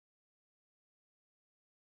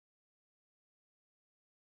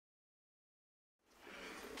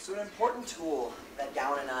So an important tool that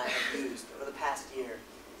Gawan and I have used over the past year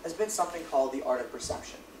has been something called the art of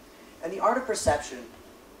perception. And the art of perception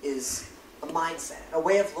is a mindset, a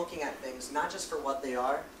way of looking at things, not just for what they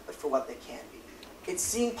are, but for what they can be. It's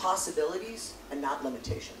seeing possibilities and not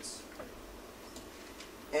limitations.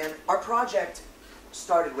 And our project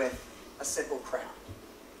started with a simple crayon.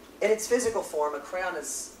 In its physical form, a crayon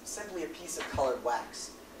is simply a piece of colored wax.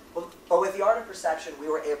 But with the art of perception, we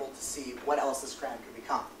were able to see what else this crayon could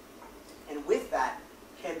become. And with that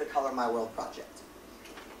came the Color My World project.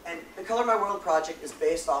 And the Color My World project is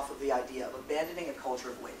based off of the idea of abandoning a culture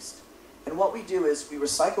of waste. And what we do is we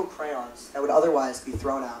recycle crayons that would otherwise be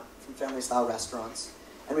thrown out from family-style restaurants,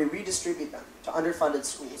 and we redistribute them to underfunded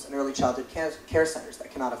schools and early childhood care centers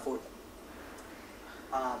that cannot afford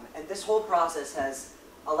them. And this whole process has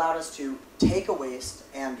allowed us to take a waste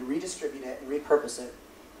and redistribute it and repurpose it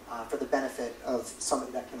for the benefit of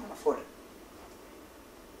somebody that cannot afford it.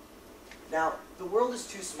 Now, the world is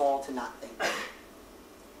too small to not think.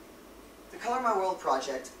 The Color My World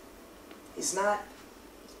project is not...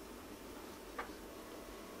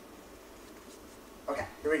 Okay,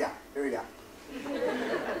 here we go.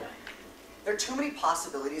 There are too many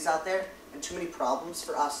possibilities out there and too many problems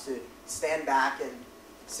for us to stand back and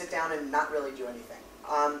sit down and not really do anything.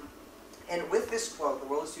 And with this quote, the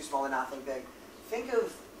world is too small to not think big, think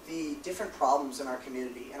of the different problems in our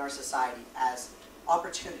community and our society as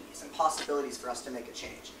opportunities and possibilities for us to make a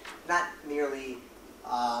change, not merely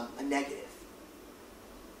a negative.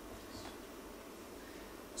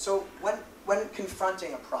 So when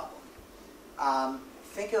confronting a problem,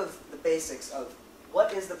 think of the basics of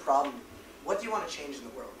what is the problem, what do you want to change in the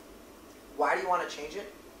world, why do you want to change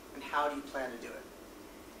it, and how do you plan to do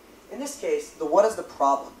it. In this case, the what is the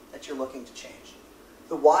problem that you're looking to change.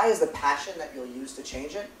 The why is the passion that you'll use to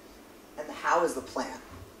change it, and the how is the plan.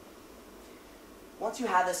 Once you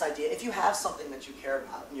have this idea, if you have something that you care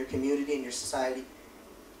about in your community, in your society,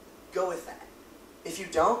 go with that. If you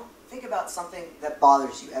don't, think about something that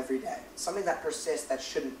bothers you every day, something that persists that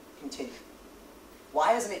shouldn't continue.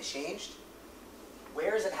 Why hasn't it changed?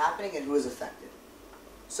 Where is it happening and who is affected?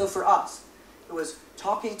 So for us, it was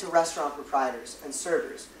talking to restaurant proprietors and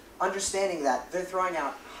servers, understanding that they're throwing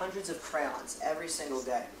out hundreds of crayons every single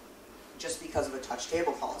day just because of a touch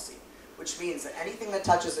table policy, which means that anything that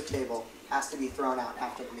touches a table has to be thrown out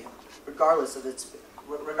after the meal, regardless of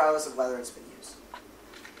whether it's been used.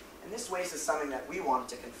 And this waste is something that we wanted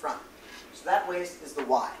to confront. So that waste is the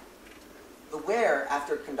why. The where,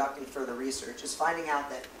 after conducting further research, is finding out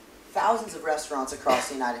that thousands of restaurants across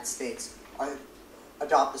the United States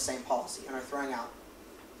adopt the same policy and are throwing out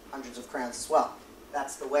hundreds of crayons as well.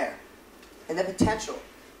 That's the where. And the potential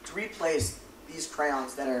to replace these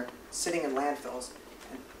crayons that are sitting in landfills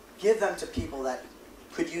and give them to people that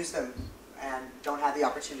could use them and don't have the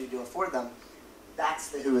opportunity to afford them, that's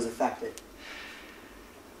the who is affected.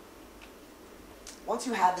 Once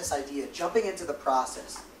you have this idea, jumping into the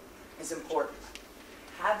process is important.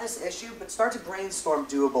 Have this issue, but start to brainstorm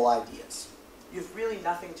doable ideas. You have really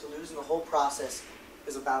nothing to lose, and the whole process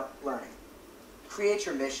is about learning. Create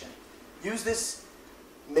your mission. Use this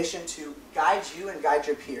mission to guide you and guide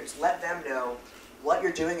your peers. Let them know what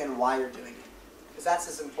you're doing and why you're doing it, because that's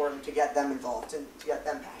as important to get them involved and to get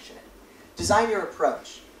them passionate. Design your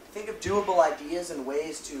approach. Think of doable ideas and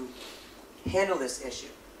ways to handle this issue.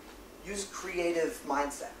 Use a creative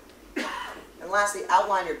mindset. And lastly,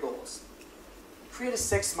 outline your goals. Create a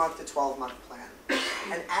 6-month to 12-month plan.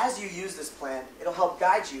 And as you use this plan, it'll help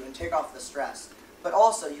guide you and take off the stress. But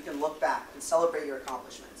also, you can look back and celebrate your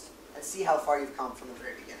accomplishments and see how far you've come from the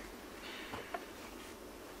very beginning.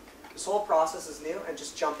 This whole process is new, and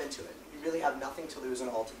just jump into it. You really have nothing to lose and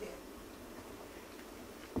all to gain.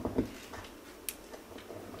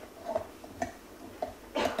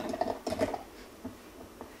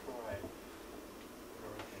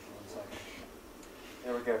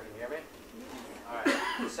 There we go. Can you hear me? All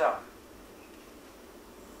right. So,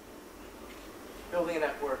 building a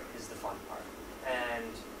network is the fun part.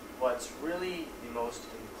 And what's really the most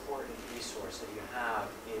important resource that you have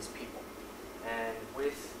is people. And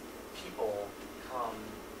with people come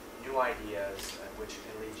new ideas, which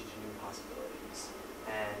can lead you to new possibilities.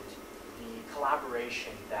 And the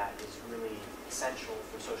collaboration that is really essential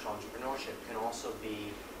for social entrepreneurship can also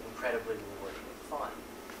be incredibly rewarding and fun.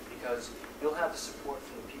 Because you'll have the support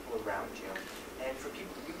from the people around you, and for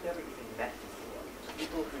people you've never even met before.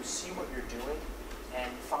 People who see what you're doing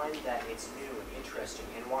and find that it's new and interesting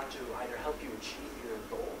and want to either help you achieve your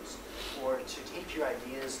goals or to take your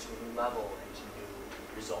ideas to a new level and to new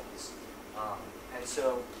results.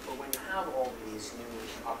 But when you have all these new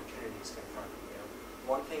opportunities in front of you,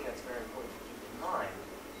 one thing that's very important to keep in mind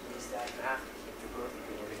is that you have to keep the growth of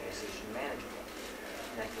the organization manageable,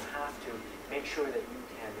 and that you have to make sure that you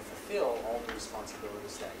can fulfill all the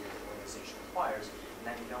responsibilities that your organization requires, and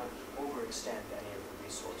that you don't overextend any of the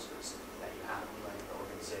resources that you have in running the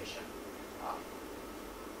organization.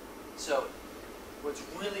 So what's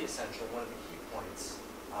really essential, one of the key points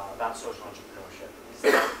about social entrepreneurship is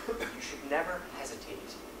that you should never hesitate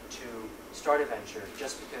to start a venture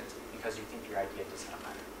just because you think your idea does not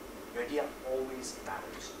matter. Your idea always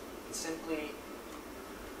matters. You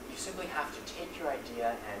simply have to take your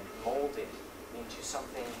idea and mold it into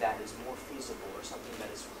something that is more feasible or something that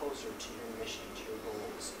is closer to your mission, to your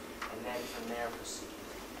goals, and then from there proceed.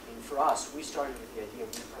 I mean, for us, we started with the idea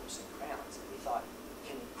of repurposing crayons, and we thought,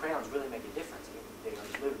 can crayons really make a difference? I mean, they are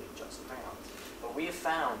literally just crayons. But we have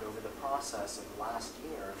found over the process of the last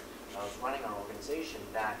year of running our organization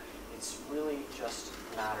that it's really just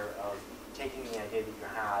a matter of taking the idea that you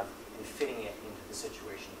have and fitting it into the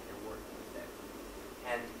situation that you're working within.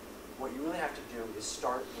 And what you really have to do is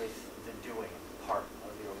start with the doing part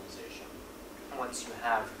of the organization once you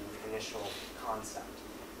have the initial concept,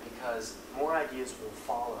 because more ideas will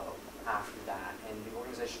follow after that, and the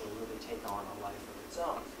organization will really take on a life of its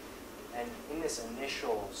own. And in this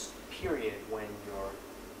initial period when you're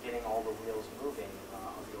getting all the wheels moving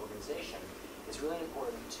of the organization, it's really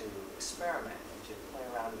important to experiment and to play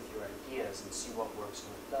around with your ideas and see what works and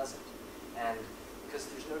what doesn't. And because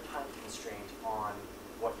there's no time constraint on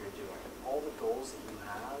what you're doing. All the goals that you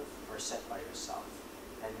have are set by yourself,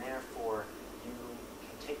 and therefore you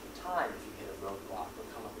can take the time if you hit a roadblock or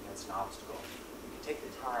come up against an obstacle. You can take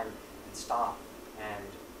the time and stop and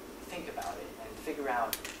think about it and figure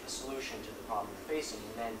out a solution to the problem you're facing,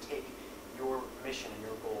 and then take your mission and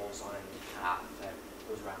your goals on a new path that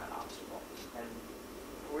goes around that obstacle. And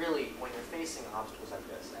really, when you're facing obstacles like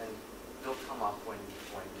this, and they'll come up when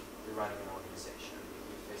you're running an organization.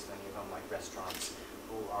 We face many of them, like restaurants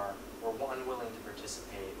who are unwilling to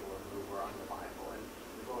participate or who are unreliable. And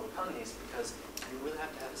we've overcome these because you really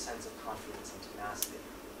have to have a sense of confidence and tenacity.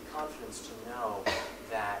 The confidence to know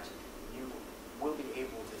that you will be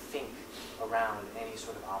able to think around any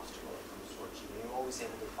sort of obstacle that comes towards you. And you're always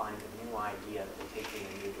able to find a new idea that will take you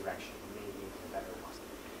in a new direction, maybe even a better one.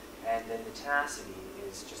 And then the tenacity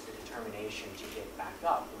is just the determination to get back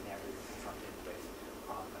up whenever you're confronted with a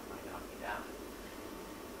problem that might knock you down.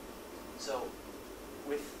 So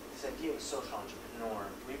with this idea of a social entrepreneur,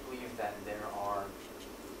 we believe that there are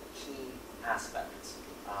key aspects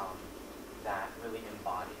that really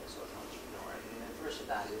embody a social entrepreneur. And the first of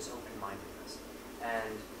that is open-mindedness.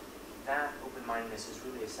 And that open-mindedness is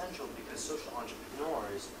really essential because social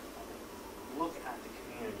entrepreneurs look at the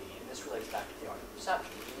community, and this relates back to the art of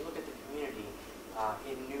perception. They look at the community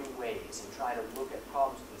in new ways and try to look at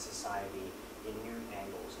problems in society in new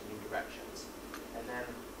angles and new directions. And then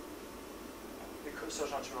the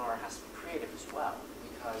social entrepreneur has to be creative as well,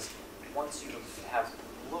 because once you have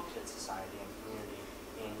looked at society and community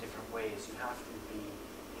in different ways, you have to be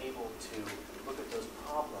able to look at those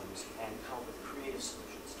problems and come up with creative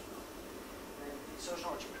solutions to them. And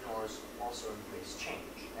social entrepreneurs also embrace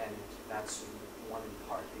change, and that's one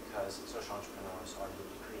part because social entrepreneurs are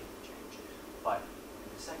really creating change. But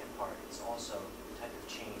the second part is also the type of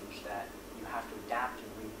change that you have to adapt and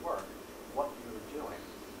rework what you're doing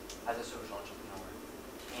as a social entrepreneur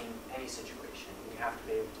in any situation. You have to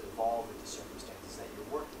be able to evolve with the circumstances that you're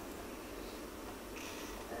working with.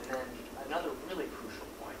 And then another really crucial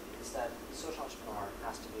point is that the social entrepreneur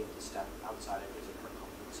has to be able to step outside of his or her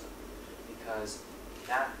comfort zone, because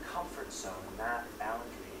that comfort zone, that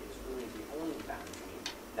boundary, is really the only boundary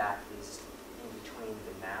that is in between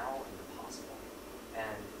the now and the possible.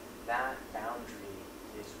 And that boundary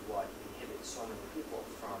is what inhibits so many people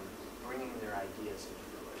from bringing their ideas into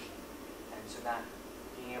fruition. And so that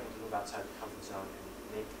being able to move outside the comfort zone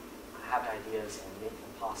and have ideas and make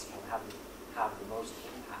them possible and have the most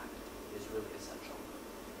impact is really essential.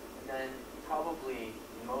 And then probably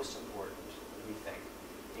the most important, we think,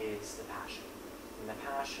 is the passion. And the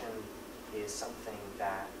passion is something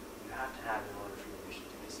that you have to have in order for your mission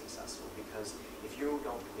to be successful, because if you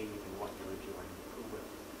don't believe in what you're doing, who will?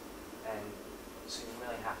 And so you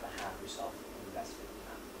really have to have yourself invested in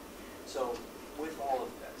that. So with all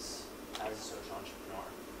of this, as a social entrepreneur,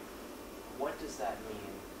 what does that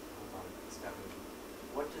mean? Hold on, Stephanie.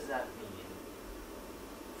 What does that mean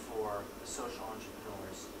for a social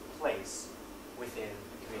entrepreneur's place within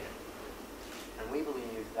the community? And we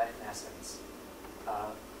believe that, in essence,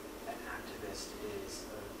 an activist is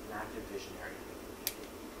an active visionary in the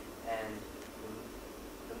community. And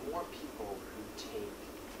the more people who take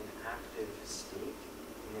an active stake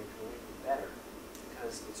in their community, the better,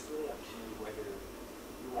 because it's really up to you whether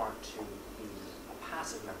you want to be a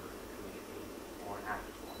passive member of the community or an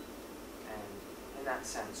active one. And in that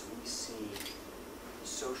sense, we see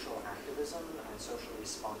social activism and social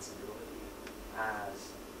responsibility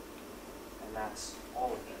as, and that's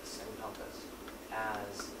all of this encompassed,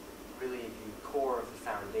 as really the core of the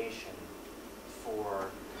foundation for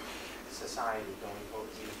society going forward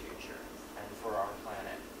in the future and for our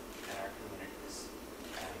planet.